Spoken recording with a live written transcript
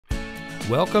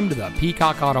Welcome to the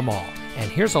Peacock Auto Mall,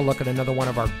 and here's a look at another one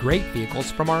of our great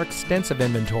vehicles from our extensive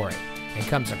inventory, and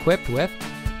comes equipped with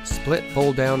split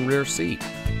fold-down rear seat,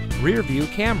 rear view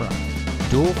camera,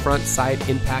 dual front side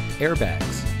impact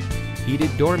airbags, heated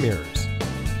door mirrors,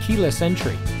 keyless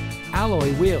entry,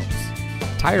 alloy wheels,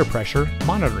 tire pressure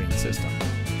monitoring system,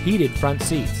 heated front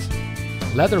seats,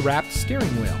 leather-wrapped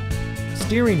steering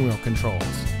wheel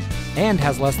controls, and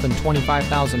has less than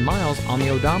 25,000 miles on the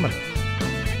odometer.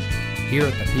 Here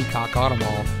at the Peacock Auto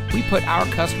Mall, we put our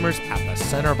customers at the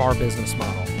center of our business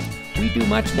model. We do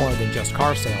much more than just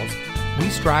car sales. We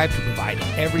strive to provide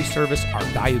every service our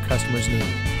value customers need,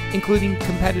 including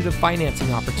competitive financing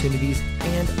opportunities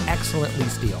and excellent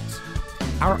lease deals.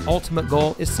 Our ultimate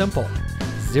goal is simple: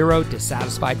 zero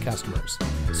dissatisfied customers.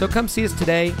 So come see us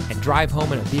today and drive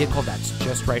home in a vehicle that's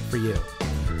just right for you.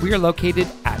 We are located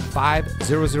at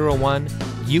 5001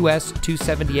 US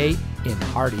 278 in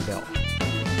Hardeeville.